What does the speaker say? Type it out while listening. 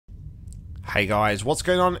Hey guys, what's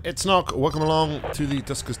going on? It's Nock. Welcome along to the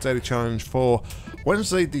Duskers Daily Challenge for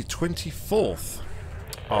Wednesday the 24th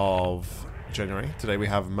of January. Today we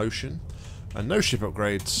have motion and no ship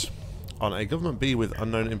upgrades on a government B with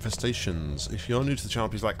unknown infestations. If you're new to the channel,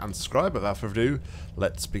 please like and subscribe. Without further ado,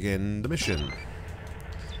 let's begin the mission.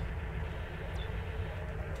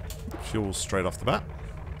 Fuel straight off the bat.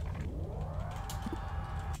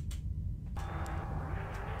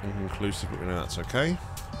 Inconclusive, but we know that's okay.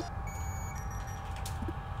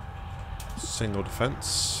 Single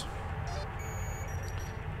defense.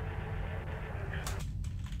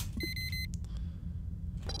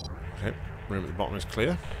 Okay, room at the bottom is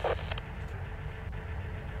clear. I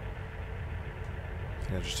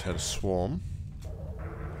think I just heard a swarm.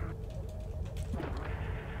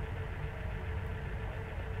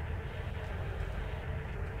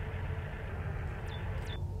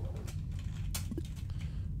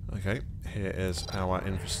 Okay, here is our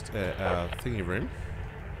thingy room.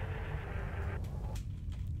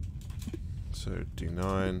 So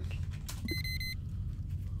D9.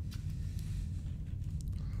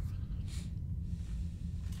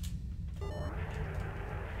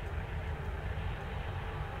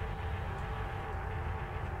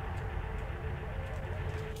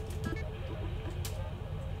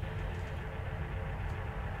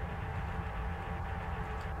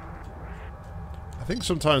 I think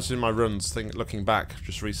sometimes in my runs, looking back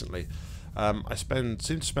just recently, I seem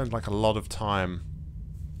to spend like a lot of time.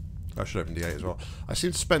 I should open D8 as well. I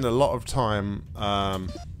seem to spend a lot of time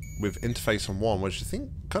with interface on 1, which I think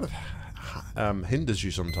kind of hinders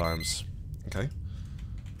you sometimes. Okay.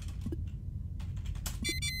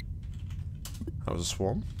 That was a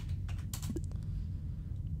swarm.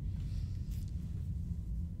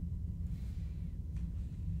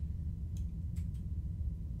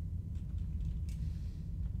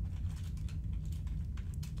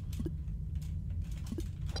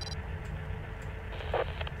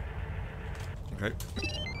 Okay.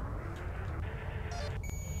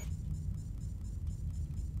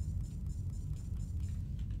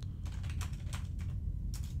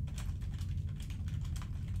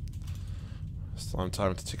 Slime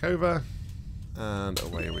time to tick over, and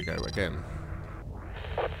away we go again.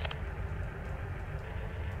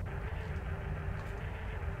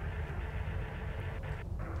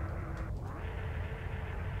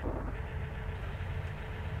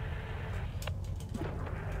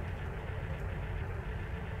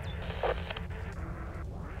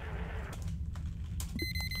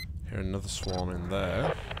 Here, another swarm in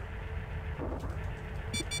there.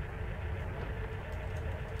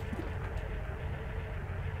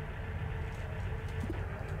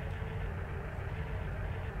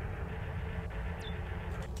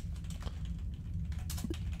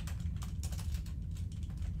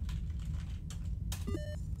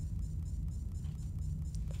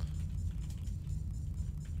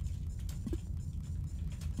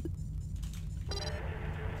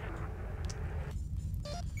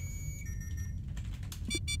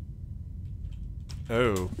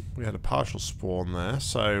 Oh, we had a partial spawn there,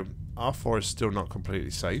 so R4 is still not completely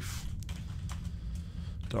safe.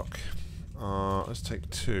 Dock. Let's take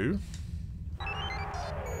 2.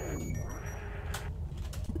 And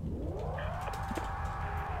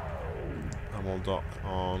we'll dock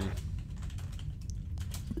on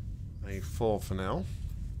A4 for now.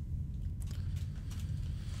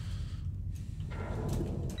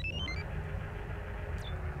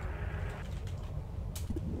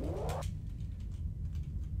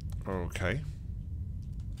 Okay.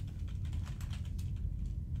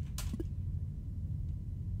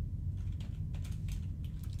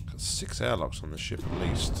 Got 6 airlocks on the ship at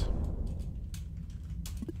least.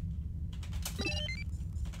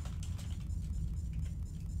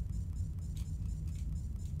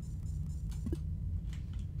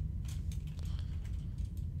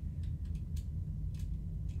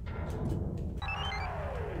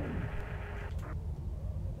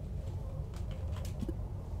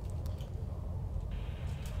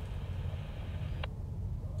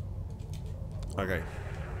 Okay.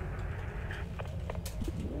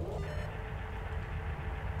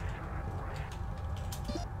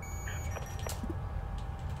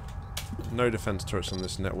 No defense turrets on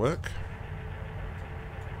this network.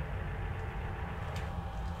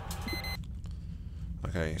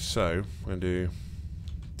 Okay, so we're going to do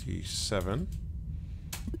D7,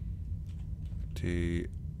 D11.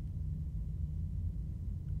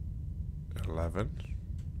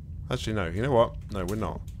 Actually, no, you know what? No, we're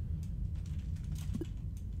not.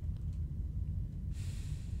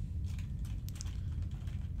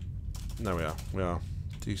 No, we are. We are.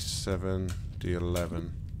 D7, D11.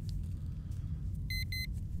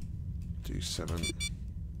 D7.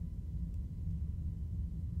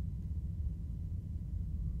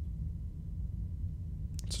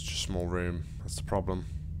 Such a small room. That's the problem.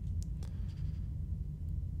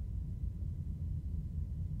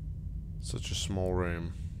 Such a small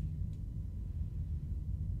room.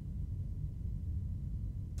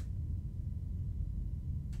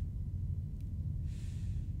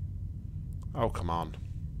 Oh, come on.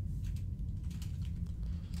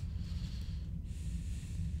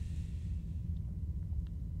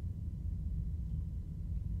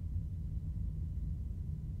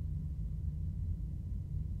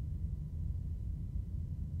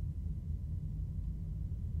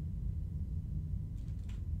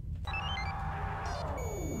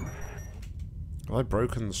 Have I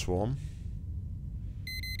broken the swarm?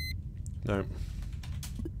 No.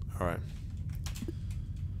 Alright.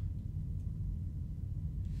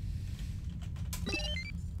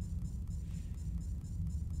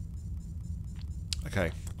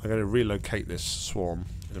 Okay, I'm going to relocate this swarm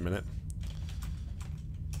in a minute.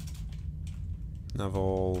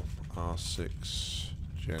 Naval R6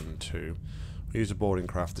 Gen 2. We'll use a boarding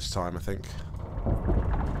craft this time, I think.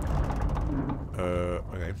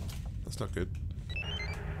 Okay. That's not good.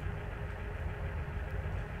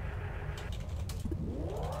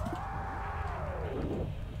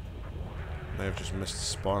 May have just missed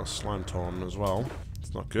the slime torn as well.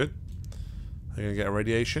 It's not good. Are you going to get a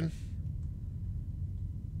radiation?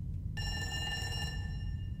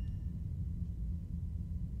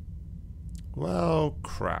 Well,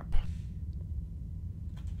 crap.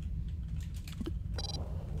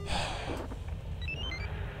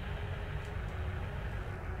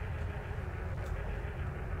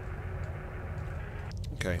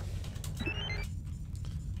 Okay.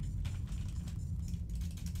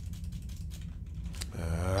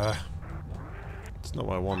 It's not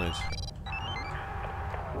what I wanted.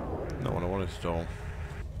 Not what I wanted at all.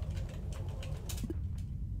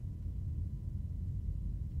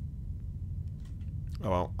 Oh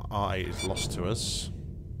well, R8 is lost to us.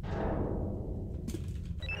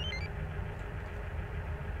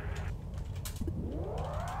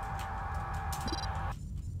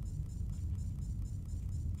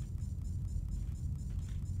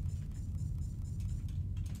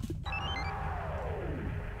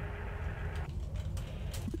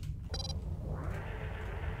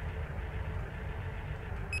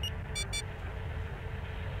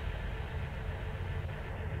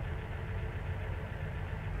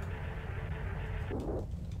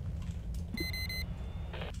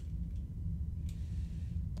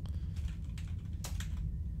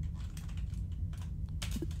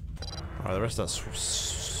 Alright, the rest of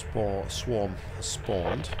that swarm has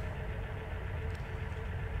spawned.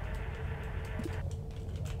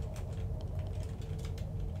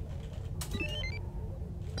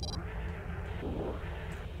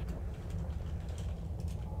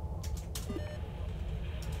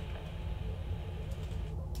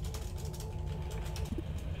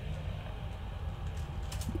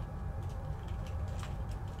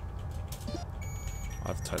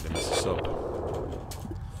 I've totally messed this up.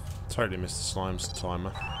 Totally missed the slimes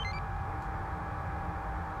timer.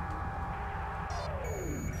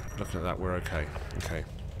 Looking at that, we're okay. Okay.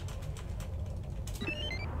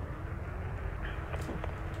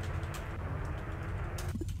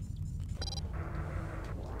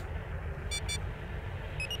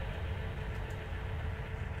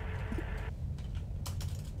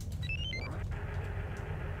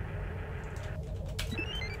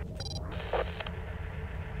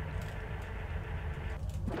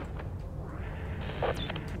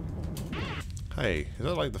 Hey, is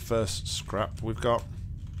that like the first scrap we've got?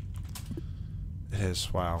 It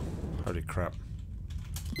is, wow. Holy crap.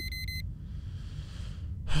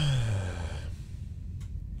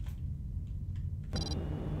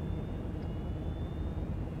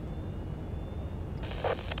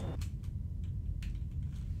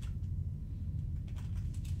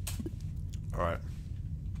 Alright.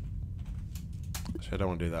 Actually, I don't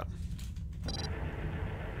want to do that.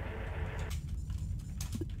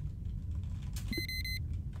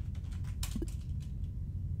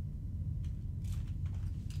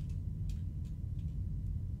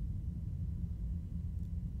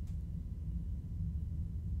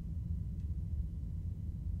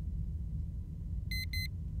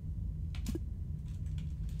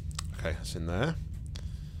 Okay, that's in there.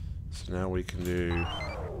 So now we can do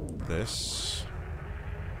this.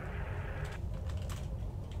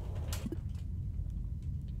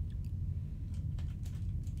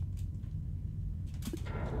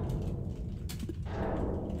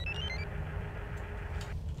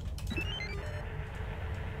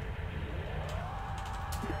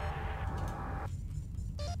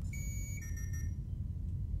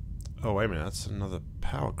 Oh, wait a minute. That's another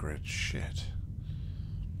power grid. Shit.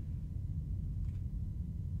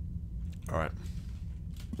 Alright.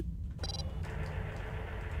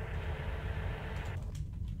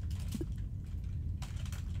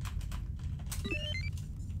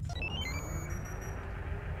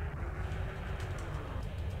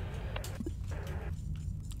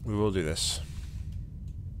 We will do this.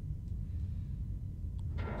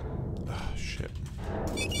 Ah, shit.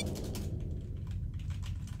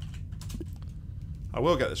 I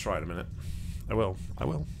will get this right in a minute. I will. I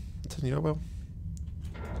will. I'm telling you, I will.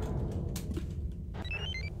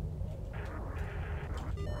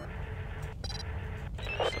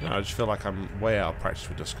 So, no, I just feel like I'm way out of practice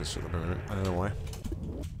with Duskers at the moment. I don't know why.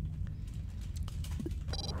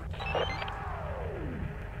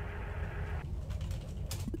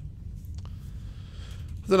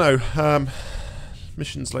 I don't know.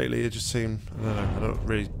 Missions lately, it just seem... I don't know. I don't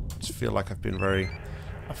really feel like I've been very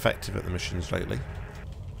effective at the missions lately.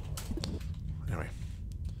 Anyway.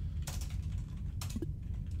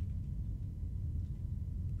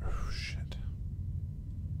 Oh, shit.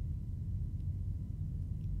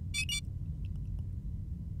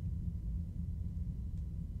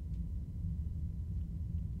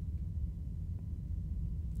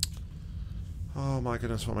 Oh my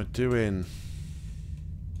goodness, what am I doing?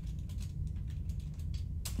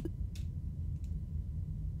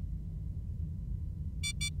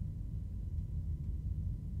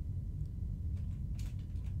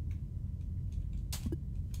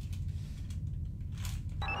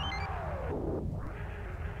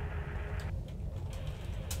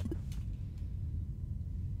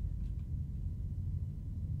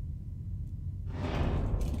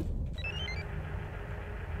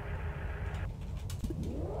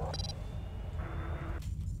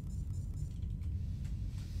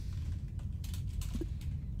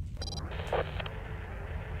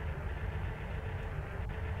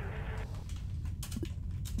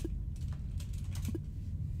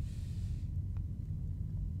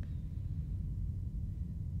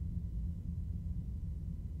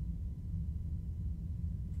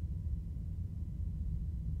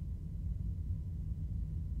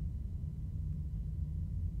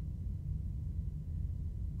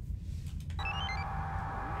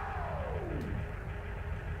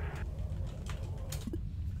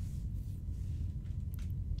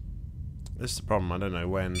 This is the problem, I don't know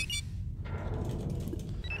when.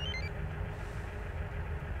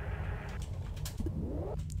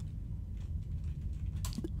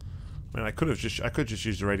 I mean, I could just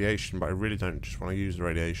use the radiation, but I really don't just want to use the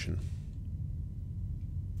radiation.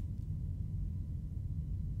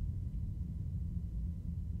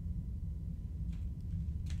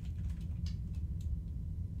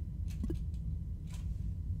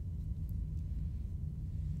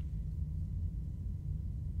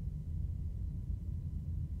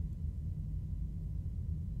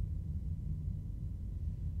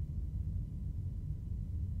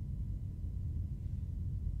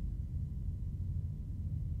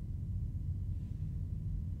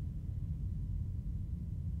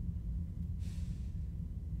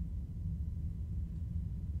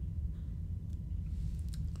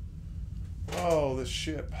 Oh, this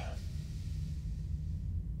ship.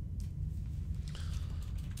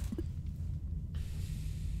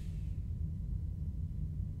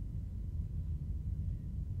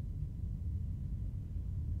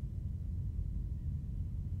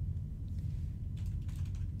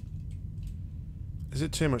 Is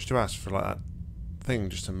it too much to ask for like that thing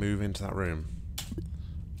just to move into that room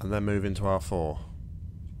and then move into R4?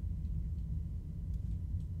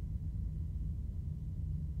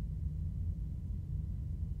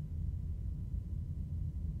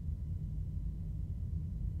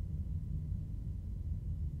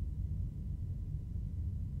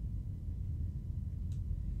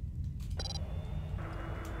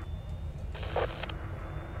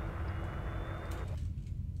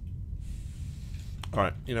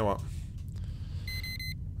 Alright, you know what?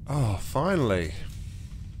 Oh, finally!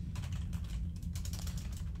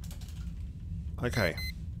 Okay.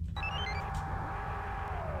 I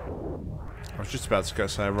was just about to go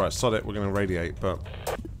say, right, sod it, we're going to radiate, but...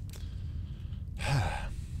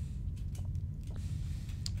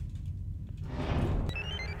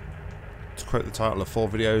 to quote the title of 4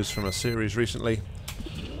 videos from a series recently,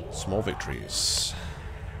 small victories.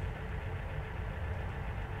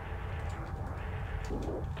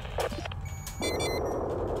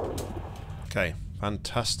 Okay,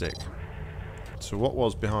 fantastic. So what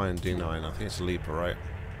was behind D9? I think it's a Leaper, right?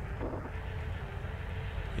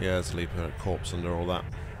 Yeah, it's a Leaper, a corpse under all that.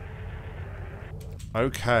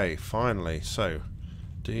 Okay, finally. So,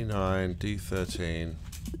 D9, D13.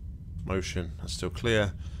 Motion, that's still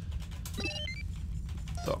clear.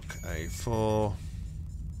 Dock A4.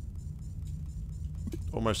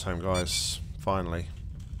 Almost home, guys. Finally.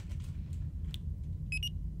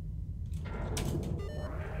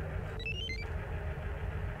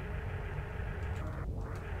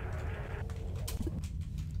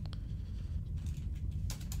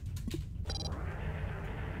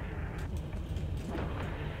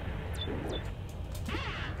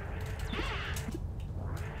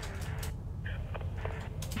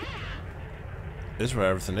 This is where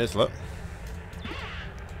everything is, look.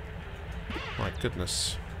 My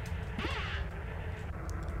goodness.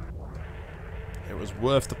 It was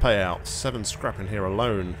worth the payout. 7 scrap in here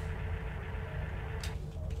alone.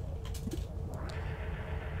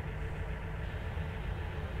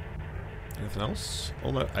 Anything else?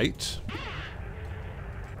 Oh no, 8.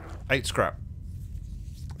 8 scrap.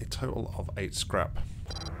 A total of 8 scrap.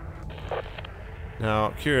 Now,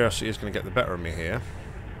 curiosity is going to get the better of me here.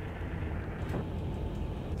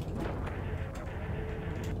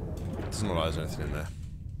 Doesn't look like there's anything in there.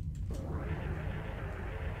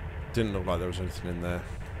 Didn't look like there was anything in there.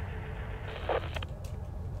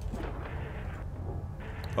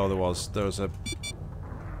 Oh, there was. There was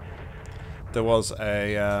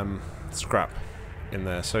a scrap in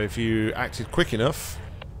there. So if you acted quick enough,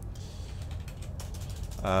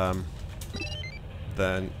 then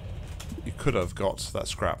you could have got that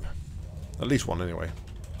scrap. At least one, anyway.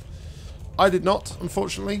 I did not,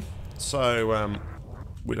 unfortunately. So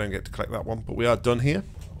we don't get to collect that one, but we are done here.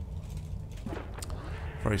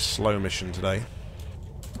 Very slow mission today.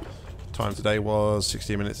 Time today was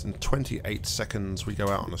 16 minutes and 28 seconds. We go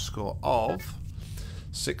out on a score of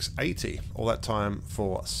 680. All that time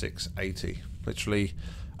for 680. Literally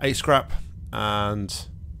 8 scrap and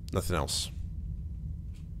nothing else.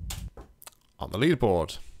 On the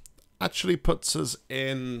leaderboard. Actually puts us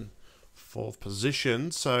in 4th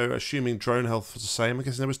position, so assuming drone health was the same, I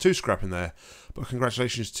guess there was 2 scrap in there. But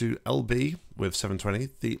congratulations to LB with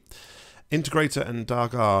 720, the Integrator and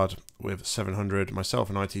Dargard with 700, myself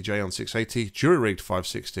and ITJ on 680, Jury Rigged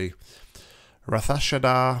 560,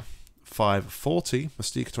 Rathashadar 540,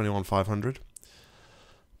 Mystique 21 500,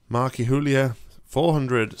 Marky Julia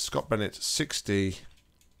 400, Scott Bennett 60,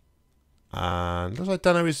 and looks like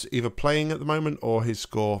Dano is either playing at the moment or his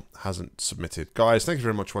score hasn't submitted. Guys, thank you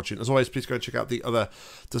very much for watching. As always, please go and check out the other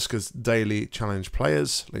Duskers Daily Challenge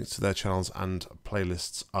players. Links to their channels and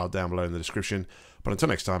playlists are down below in the description. But until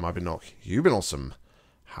next time, I've been Nock. You've been awesome.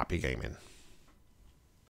 Happy gaming.